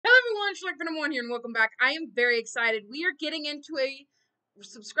everyone, SherlockFan here, and welcome back. I am very excited. We are getting into a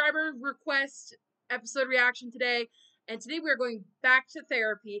subscriber request episode reaction today, and today we are going back to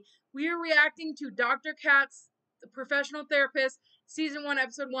therapy. We are reacting to Dr. Katz, the professional therapist, season 1,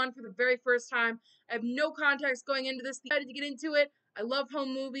 episode 1 for the very first time. I have no context going into this. I'm excited to get into it. I love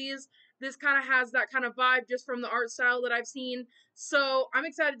home movies. This kind of has that kind of vibe just from the art style that I've seen. So I'm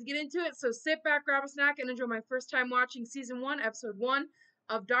excited to get into it. So sit back, grab a snack, and enjoy my first time watching season 1, episode 1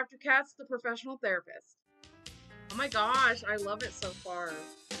 of Dr. Katz, the professional therapist. Oh my gosh, I love it so far.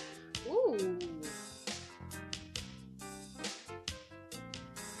 Ooh.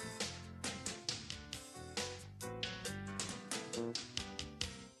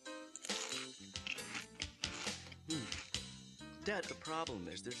 Dad, the problem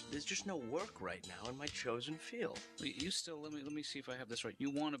is there's just no work right now in my chosen field. You still let me see if I have this right. You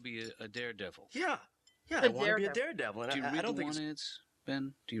want to be a daredevil? Yeah, I want to be a daredevil. And do you read I don't the think want-ads,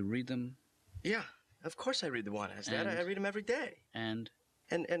 Ben? Do you read them? Yeah, of course I read the want-ads, Dad. I read them every day. And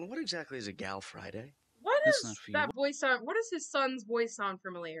what exactly is a Gal Friday? What That's is not for that you. voice sound? What does his son's voice sound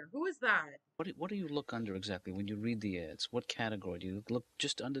familiar? Who is that? What do you look under exactly when you read the ads? What category do you look?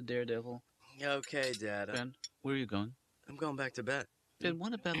 Just under daredevil? Okay, Dad. Ben, where are you going? I'm going back to bed. Ben,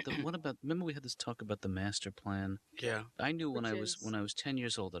 what about remember we had this talk about the master plan? Yeah. I knew when I was 10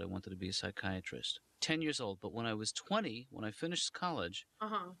 years old that I wanted to be a psychiatrist. 10 years old, but when I was 20, when I finished college,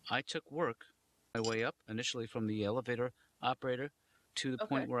 I took work my way up initially from the elevator operator to the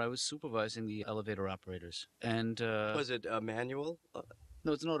point where I was supervising the elevator operators. And was it a manual?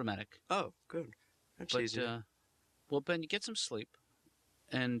 No, it's an automatic. Oh, good. That's easy. Well, Ben, you get some sleep.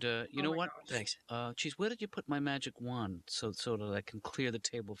 And you know what? Gosh. Thanks. Geez, where did you put my magic wand so that I can clear the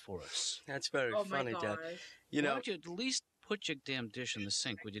table for us? That's very funny, Dad. Why don't you at least put your damn dish in the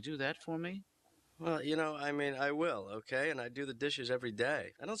sink? Would you do that for me? Well, I mean, I will, okay? And I do the dishes every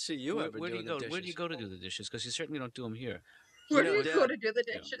day. I don't see you ever doing the dishes. Where do you go to do the dishes? Because you certainly don't do them here. Where do you Dad, go to do the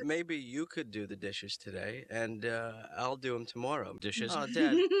dishes? Maybe you could do the dishes today, and I'll do them tomorrow. Dishes? Oh,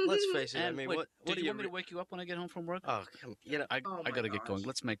 Dad, let's face it. And I mean, wait, what do do you want me to wake you up when I get home from work? Oh, come, I my gotta get going. gosh.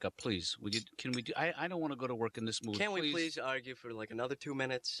 Let's make up, please. Can we do? I don't want to go to work in this mood. Can't we please argue for like another 2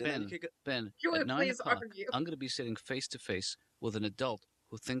 minutes? Ben, Ben, Can we at 9 please o'clock, argue? I'm going to be sitting face to face with an adult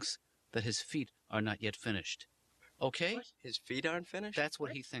who thinks that his feet are not yet finished. Okay? What? His feet aren't finished? That's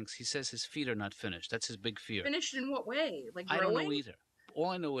what he thinks. He says his feet are not finished. That's his big fear. Finished in what way? Like I growing? don't know either. All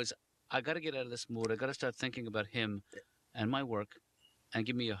I know is I got to get out of this mood. I got to start thinking about him and my work, and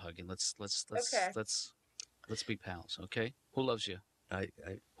give me a hug, and let's be pals, okay? Who loves you?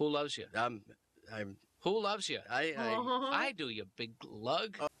 Who loves you? Who loves you? I do, you big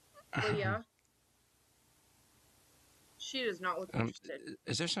lug. Well, yeah. She does not look interested.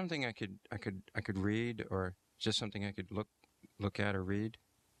 Is there something I could read, or is there something I could look at or read?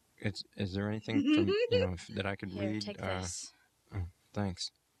 Is there anything from that I could Here, read? take this. Oh,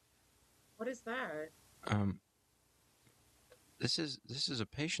 thanks. What is that? This is a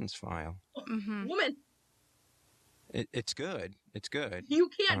patient's file. Woman, It's good. It's good. you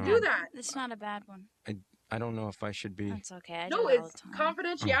can't do that. It's not a bad one. I don't know if I should be. That's okay. I No, do it all it's the time.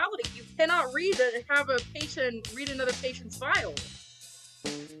 confidentiality. You cannot have a patient read another patient's file. I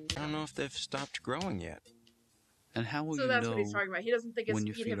don't know if they've stopped growing yet. And how will So you that's know what he's talking about. He doesn't think his when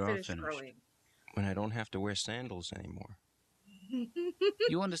your feet feet have are finished finished? growing. When I don't have to wear sandals anymore.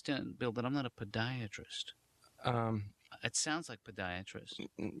 You understand, Bill, that I'm not a podiatrist. Um. It sounds like podiatrist.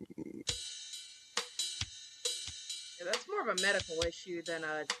 Yeah, that's more of a medical issue than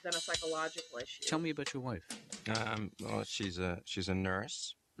a psychological issue. Tell me about your wife. Well, she's a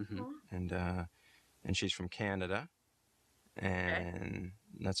nurse, and she's from Canada, and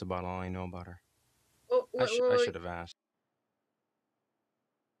that's about all I know about her. Oh, I should have asked.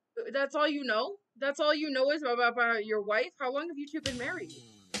 That's all you know? That's all you know is about your wife? How long have you two been married?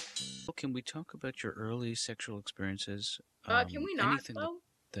 Well, can we talk about your early sexual experiences? Can we not, Anything though?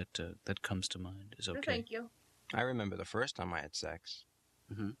 that comes to mind is okay. No, thank you. I remember the first time I had sex,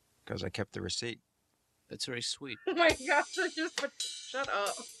 because I kept the receipt. That's very sweet. Oh my gosh, shut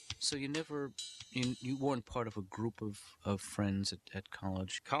up. So you weren't part of a group of friends at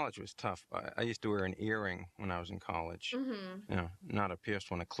college? College was tough. I used to wear an earring when I was in college. Not a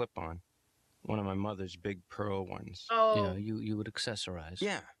pierced one, a clip-on. One of my mother's big pearl ones. Oh. Yeah, you would accessorize.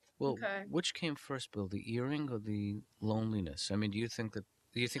 Yeah. Well, which came first, Bill, the earring or the loneliness? I mean, do you think that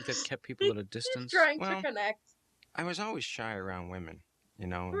kept people at a distance? He's trying to connect. I was always shy around women,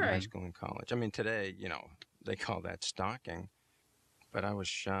 in high school and college. I mean, today, they call that stalking, but I was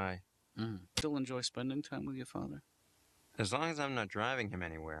shy. Still enjoy spending time with your father? As long as I'm not driving him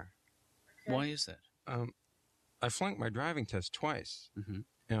anywhere. Why is that? I flunked my driving test twice,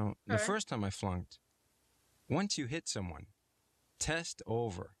 You know, the first time I flunked, once you hit someone, test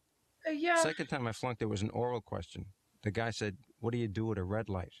over. Yeah. Second time I flunked, there was an oral question. The guy said, "What do you do at a red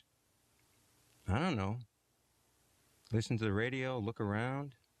light?" I don't know. Listen to the radio, look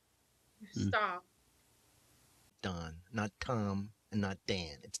around. Stop. Don, not Tom and not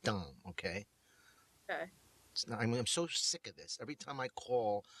Dan. It's Dom, okay? Okay. It's not, I mean, I'm so sick of this. Every time I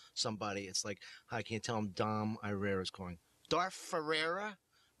call somebody, it's like, hi, can you tell them Dom Irera's calling? Darth Ferreira?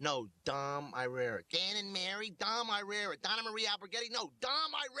 No, Dom Irera. Dan and Mary? Dom Irera. Donna Marie Alberghetti? No,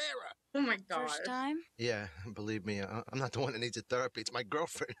 Dom Irera. Oh, my God. First time? Yeah, believe me, I'm not the one that needs a therapy. It's my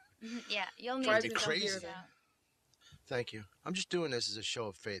girlfriend. Yeah, you'll need Drives to me go crazy. this out. Thank you. I'm just doing this as a show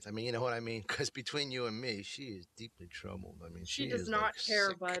of faith. I mean, you know what I mean? Because between you and me, she is deeply troubled. I mean, She she does is not like care,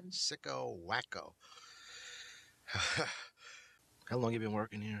 sick, bud. Sicko, wacko. How long you been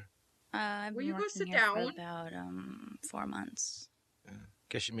working here? I've Will been you go working sit here down? for about 4 months. Yeah.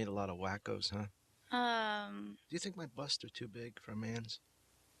 Guess you meet a lot of wackos, huh? Do you think my busts are too big for a man's?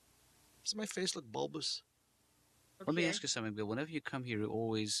 Does my face look bulbous? Okay. Let me ask you something, Bill. Whenever you come here, you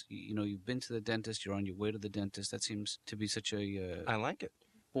always, you've been to the dentist, you're on your way to the dentist. That seems to be such a... I like it.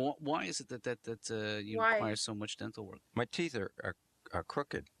 Well, why is it that you Why? require so much dental work? My teeth are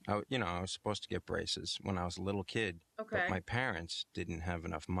crooked. I was supposed to get braces when I was a little kid. Okay. But my parents didn't have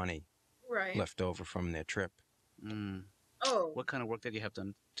enough money Right. left over from their trip. Mm. Oh. What kind of work did you have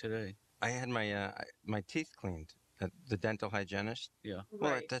done today? I had my teeth cleaned at the dental hygienist. Yeah.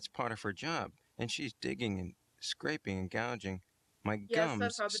 Well, Right. that's part of her job. And she's digging and scraping and gouging. My Yes, gums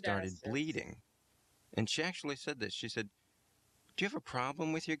that's how the started dentist is. bleeding. And she actually said this. She said, "Do you have a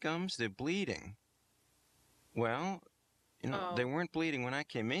problem with your gums? They're bleeding." Well, they weren't bleeding when I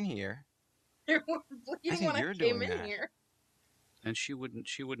came in here. They were bleeding think when I you're came doing in that. here. And she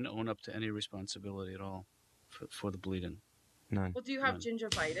wouldn't own up to any responsibility at all for the bleeding. None. Well, do you have None.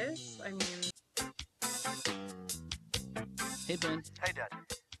 gingivitis? I mean... Hey, Ben. Hey, Dad.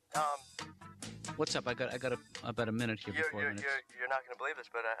 What's up? I got about a minute here before minutes. You're not going to believe this,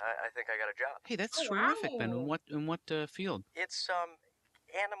 but I think I got a job. Hey, that's Oh, terrific, Ben. wow. In what field? It's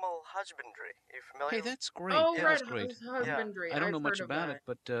animal husbandry. Are you familiar? Hey, that's great. Oh, Yeah, right, that's great. husbandry. I don't know I've much heard of about that. it,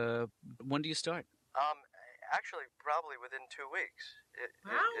 but when do you start? Actually, probably within 2 weeks.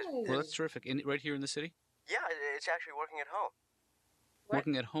 Wow. Well, that's terrific. Right here in the city? Yeah, it's actually working at home. What?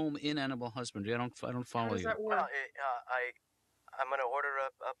 Working at home in animal husbandry. I don't How follow does you. that work? Well, I'm going to order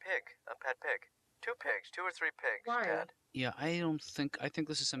a pig, a pet pig. 2 pigs, 2 or 3 pigs, Why? Dad. Yeah, I think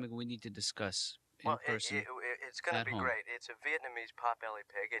this is something we need to discuss in person. It's going to at be home. great. It's a Vietnamese potbelly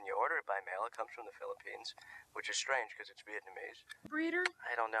pig, and you order it by mail. It comes from the Philippines, which is strange because it's Vietnamese. Breeder?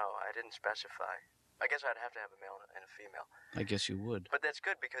 I don't know. I didn't specify. I guess I'd have to have a male and a female. I guess you would. But that's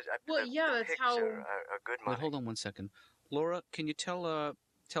good because Well, yeah, the that's pigs how- are good money. Wait, hold on 1 second. Laura, can you tell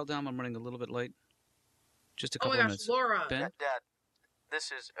Dom I'm running a little bit late? Just a Oh couple my of gosh, minutes. Laura. Ben? Dad,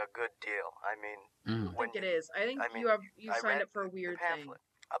 this is a good deal. I mean, I think it is. I think I mean, you I signed read up for a the weird thing. pamphlet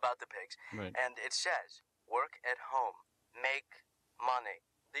about the pigs, Right. and it says, "Work at home, make money."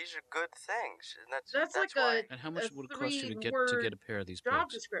 These are good things, and that's like why. And how much would it cost you to three-word get a pair of these Job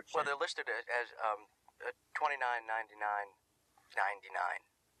pigs? description. Well, they're listed as $29.99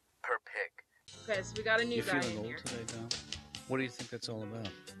 per pig. Okay, so we got a new You guy feeling in old here. today, Dom? What do you think that's all about?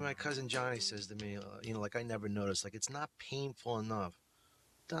 My cousin Johnny says to me, like I never noticed, like it's not painful enough.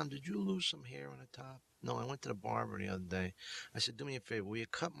 Dom, did you lose some hair on the top? No, I went to the barber the other day. I said, do me a favor, will you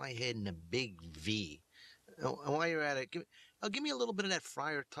cut my head in a big V? And while you're at it, give me a little bit of that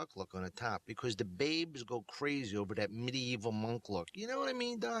Friar Tuck look on the top, because the babes go crazy over that medieval monk look. You know what I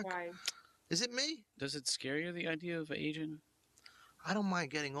mean, Doc? Why? Is it me? Does it scare you, the idea of aging? I don't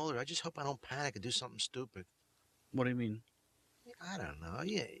mind getting older. I just hope I don't panic and do something stupid. What do you mean? I don't know.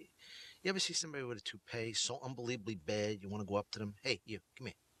 Yeah. You ever see somebody with a toupee so unbelievably bad, you want to go up to them? Hey, you, come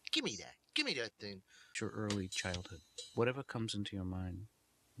here. Give me that. Give me that thing. It's your early childhood. Whatever comes into your mind.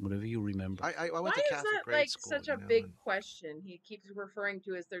 Whatever you remember. I Why went to is Catholic that grade like school. such a big question he keeps referring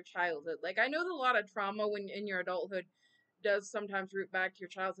to as their childhood? Like, I know that a lot of trauma when in your adulthood does sometimes root back to your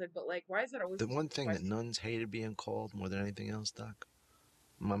childhood, but like, why is that always The one thing that question? nuns hated being called more than anything else, Doc,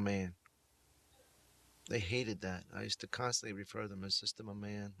 my man. They hated that. I used to constantly refer to them as Sister My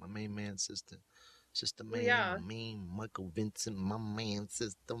Man, my main man, Sister. Sister Man, Yeah. my man, Michael Vincent, my man,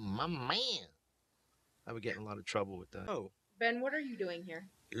 Sister, my man. I would get in a lot of trouble with that. Oh, Ben, what are you doing here?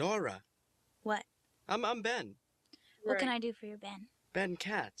 Laura, What? I'm Ben. What can I do for you, Ben? Ben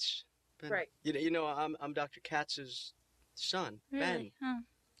Katz. Ben, Right. I'm Dr. Katz's son, Ben. Really? Oh,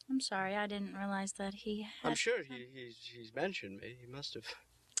 I'm sorry. I didn't realize that he had... I'm sure he's mentioned me. He must have.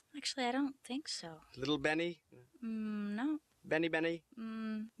 Actually, I don't think so. Little Benny. No. Benny?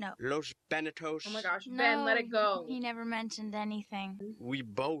 No. Los Benetos? Oh my gosh, No, Ben, let it go. He never mentioned anything. We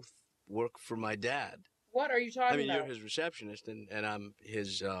both work for my dad. What are you talking about? You're his receptionist, and I'm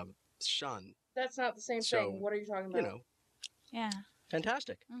his son. That's not the same thing. What are you talking about? Yeah.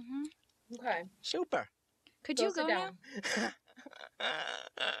 Fantastic. Mm-hmm. Okay. Super. Could you go now?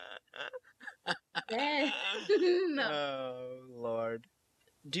 Ben. No. Oh, Lord.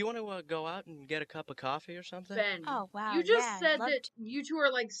 Do you want to go out and get a cup of coffee or something? Ben. Oh, wow. You just said that you two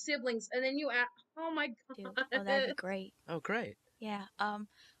are like siblings, and then you oh my God. Dude. Oh, that'd be great. Oh, great. Yeah.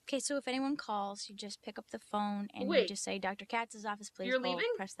 Okay, so if anyone calls, you just pick up the phone and you just say, Dr. Katz's office, please. You're leaving?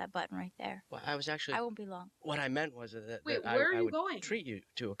 Press that button right there. Well, I won't be long. What I meant was that, Wait, that where are I you would going? treat you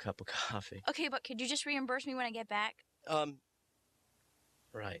to a cup of coffee. Okay, but could you just reimburse me when I get back?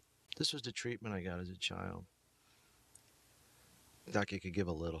 Right. This was the treatment I got as a child. Doc, you could give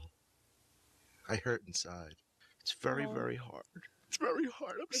a little. I hurt inside. It's very, very hard. It's very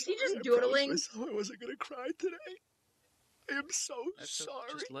hard. I'm Is sorry. he just doodling? I promised myself I wasn't going to cry today. I am so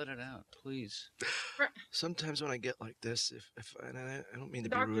sorry. Just let it out, please. Sometimes when I get like this, and I don't mean to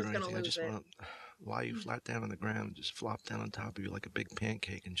be Doctor's rude or gonna anything, I just lose it. want to lie you flat down on the ground and just flop down on top of you like a big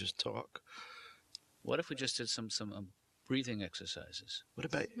pancake and just talk. What if we just did some breathing exercises? What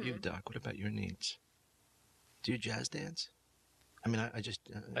about you, Doc? What about your needs? Do you jazz dance? I mean, I just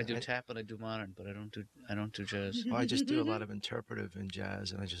I do tap and I do modern, but I don't do jazz. Well, I just do a lot of interpretive in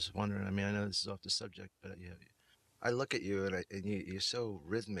jazz, and I just wondering. I mean, I know this is off the subject, but yeah, I look at you and you're so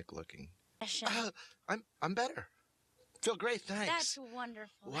rhythmic looking. I'm better. Feel great, thanks. That's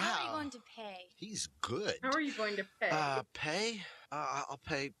wonderful. Wow. How are you going to pay? He's good. How are you going to pay? Pay? I'll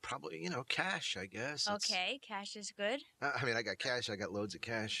pay probably, cash, I guess. Okay, cash is good. I mean, I got cash. I got loads of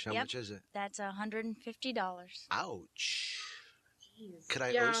cash. How much is it? That's $150. Ouch. Jeez. Could I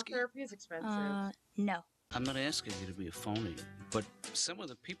Yeah, Oski? therapy is expensive. No. I'm not asking you to be a phony, but some of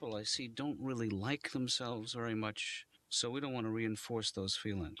the people I see don't really like themselves very much, so we don't want to reinforce those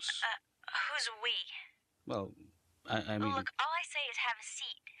feelings. Who's we? Well, I mean... Look, all I say is have a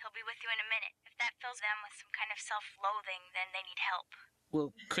seat. He'll be with you in a minute. If that fills them with some kind of self-loathing, then they need help.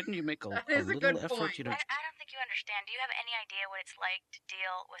 Well, couldn't you make a is a little good effort? point. I don't think you understand. Do you have any idea what it's like to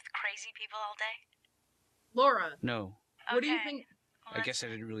deal with crazy people all day? Laura. No. What do you think? I guess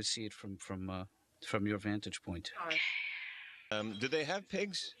I didn't really see it from your vantage point. Do they have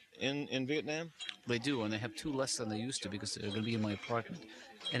pigs in Vietnam? They do, and they have 2 less than they used to because they're going to be in my apartment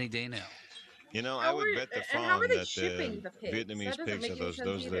any day now. I would bet the farm that the Vietnamese pigs are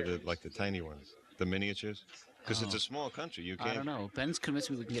those that are like the tiny ones, the miniatures. Because it's a small country. You can't. I don't know. Ben's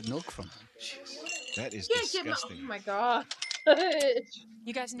convinced me we can get milk from them. That is disgusting. Oh my God.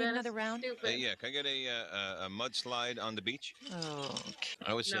 You guys need another round? Yeah, can I get a mudslide on the beach? Oh, okay.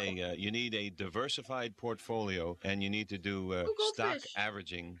 I would say you need a diversified portfolio, and you need to do stock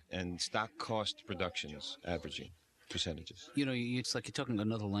averaging and stock cost productions averaging percentages. It's like you're talking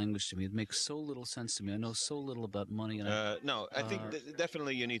another language to me. It makes so little sense to me. I know so little about money. And no, I think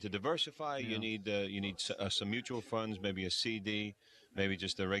definitely you need to diversify. Yeah. You need some mutual funds, maybe a CD, maybe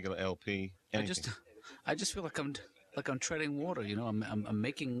just a regular LP. Anything. I just feel like I'm treading water. I'm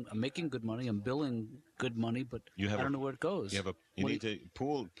making good money. I'm billing good money, but I don't know where it goes. You need to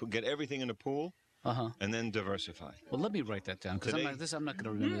get everything in a pool. And then diversify. Well, let me write that down because I'm not going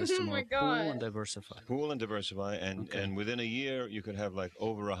to remember this tomorrow. Pool and diversify. Pool and diversify, and within a year you could have like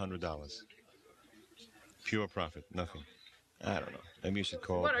over $100, pure profit, nothing. I don't know. Maybe you should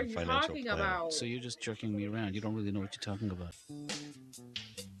call. What are you talking about? So you're just jerking me around. You don't really know what you're talking about.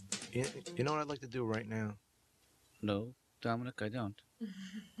 You know what I'd like to do right now? No, Dominic, I don't.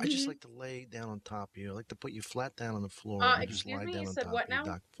 I just like to lay down on top of you. I like to put you flat down on the floor and just lie down on top of you,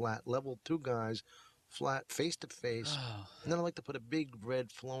 Doc. Flat, level, 2 guys, flat, face to face. And then I like to put a big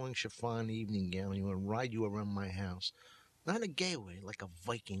red flowing chiffon evening gown on you and ride you around my house. Not in a gay way, like a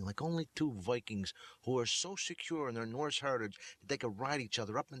Viking, like only 2 Vikings who are so secure in their Norse heritage that they could ride each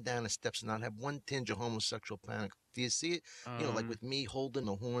other up and down the steps and not have one tinge of homosexual panic. Do you see it? Like with me holding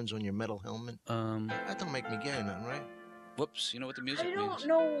the horns on your metal helmet? That don't make me gay or nothing, right? Whoops, you know what the music means? I don't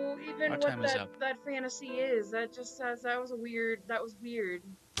know even Our what time is up. that fantasy is. That just says that was weird. Okay.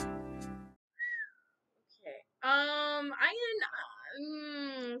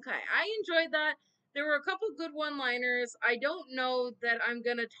 I enjoyed that. There were a couple good one-liners. I don't know that I'm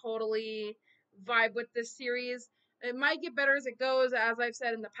gonna totally vibe with this series. It might get better as it goes, as I've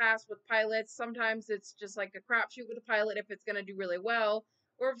said in the past with pilots. Sometimes it's just like a crapshoot with a pilot if it's gonna do really well,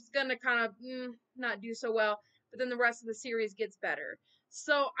 or if it's gonna kind of not do so well. But then the rest of the series gets better.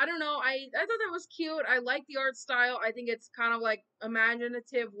 So, I don't know, I thought that was cute. I like the art style. I think it's kind of like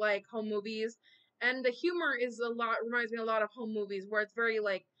imaginative, like home movies. And the humor reminds me a lot of home movies, where it's very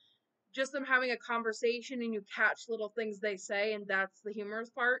like just them having a conversation and you catch little things they say, and that's the humorous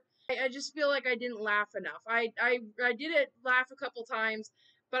part. I just feel like I didn't laugh enough. I did laugh a couple times,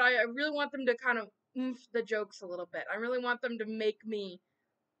 but I really want them to kind of oomph the jokes a little bit. I really want them to make me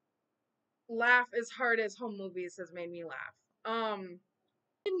laugh as hard as home movies has made me laugh.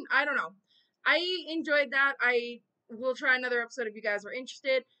 I don't know. I enjoyed that. I will try another episode if you guys are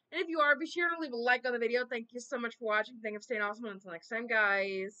interested. And if you are, be sure to leave a like on the video. Thank you so much for watching. Thank you for staying awesome. And until next time,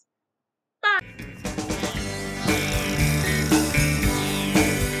 guys. Bye!